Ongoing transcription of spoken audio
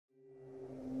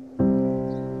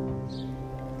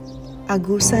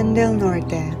Agusan Del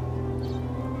Norte.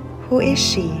 Who is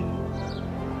she?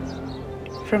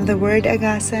 From the word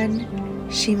Agasan,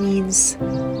 she means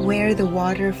where the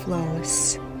water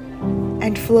flows.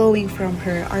 And flowing from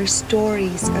her are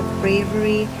stories of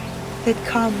bravery that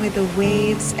come with the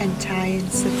waves and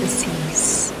tides of the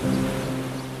seas.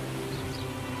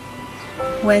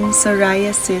 When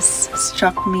psoriasis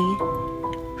struck me,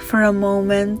 for a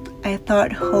moment I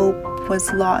thought hope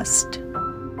was lost.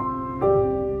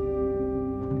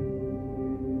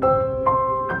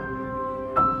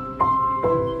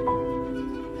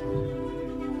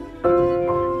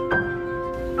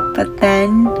 But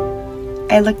then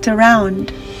I looked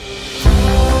around.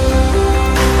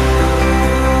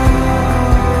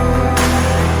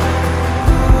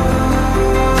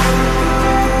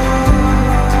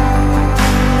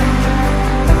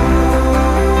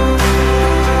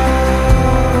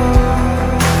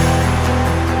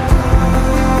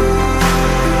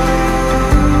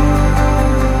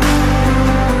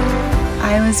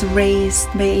 I was raised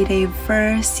by a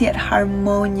diverse yet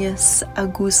harmonious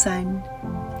Agusan,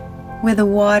 with the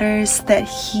waters that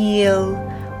heal,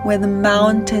 with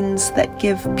mountains that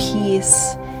give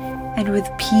peace, and with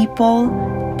people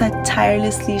that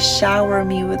tirelessly shower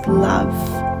me with love.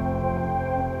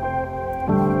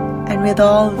 And with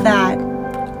all that,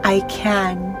 I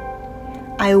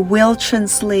will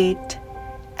translate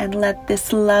and let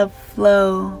this love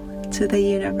flow to the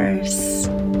universe.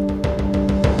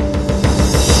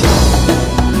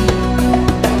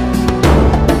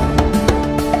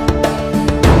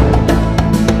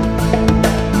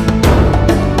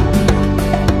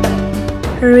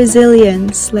 Her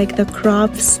resilience like the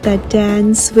crops that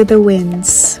dance with the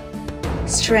winds.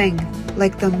 Strength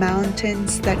like the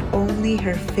mountains that only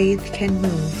her faith can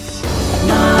move.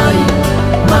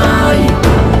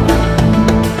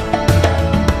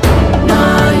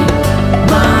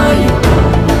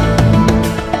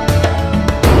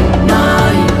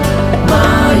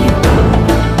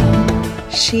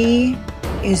 She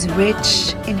is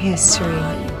rich in history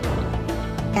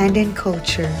and in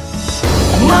culture.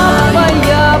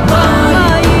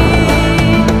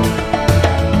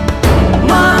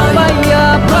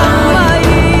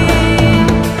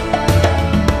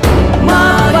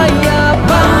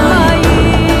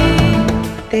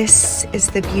 This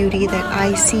is the beauty that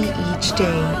I see each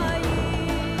day,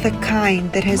 the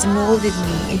kind that has molded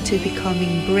me into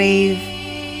becoming brave,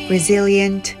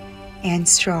 resilient, and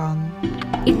strong.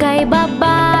 Ika'y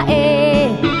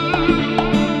babae,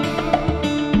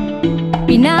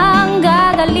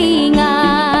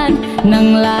 pinanggagalingan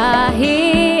ng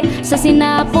lahi sa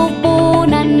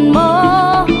sinapupunan mo.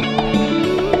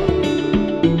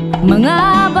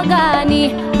 Mga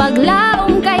bagani,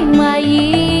 paglaong kay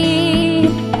Mai.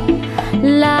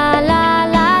 La la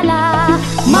la la,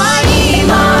 Mai,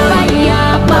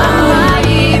 mapayapang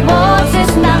Mai, boses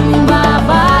ng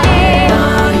babae.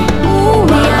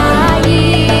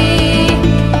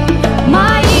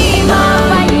 Mai,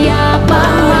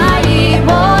 mapayapang Mai,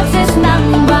 boses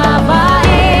ng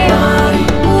babae.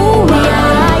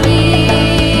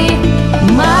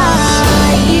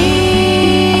 Mai,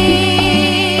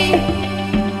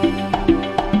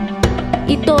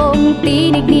 itong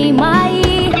tinig ni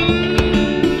Mai,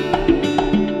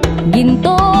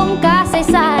 gintong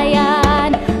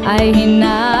kasaysayan ay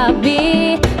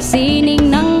hinabi, sining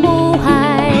ng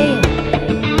buhay,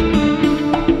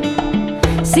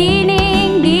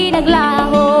 sining di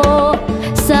naglaho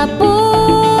sa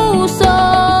puso.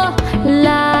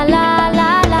 La la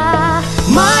la la,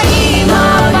 Mai,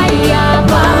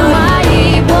 mapayapang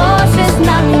Mai, boses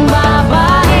ng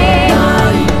babae.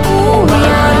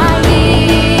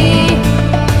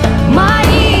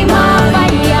 Mai,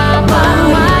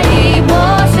 mapayapang Mai,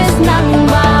 boses ng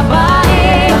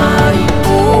babae.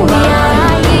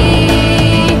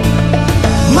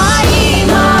 Mai,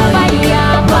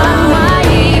 mapayapang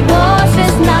Mai,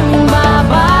 boses ng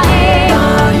babae.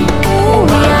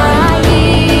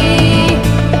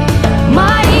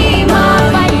 Mai,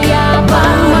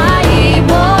 mapayapang Mai,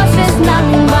 boses ng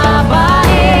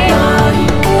babae.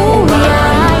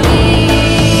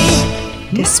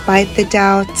 Despite the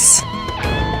doubts,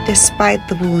 despite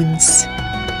the wounds,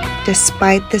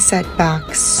 despite the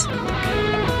setbacks,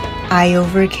 I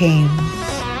overcame.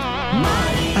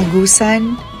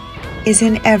 Agusan is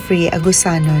in every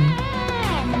Agusanon,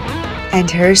 and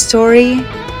her story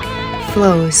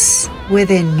flows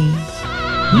within me.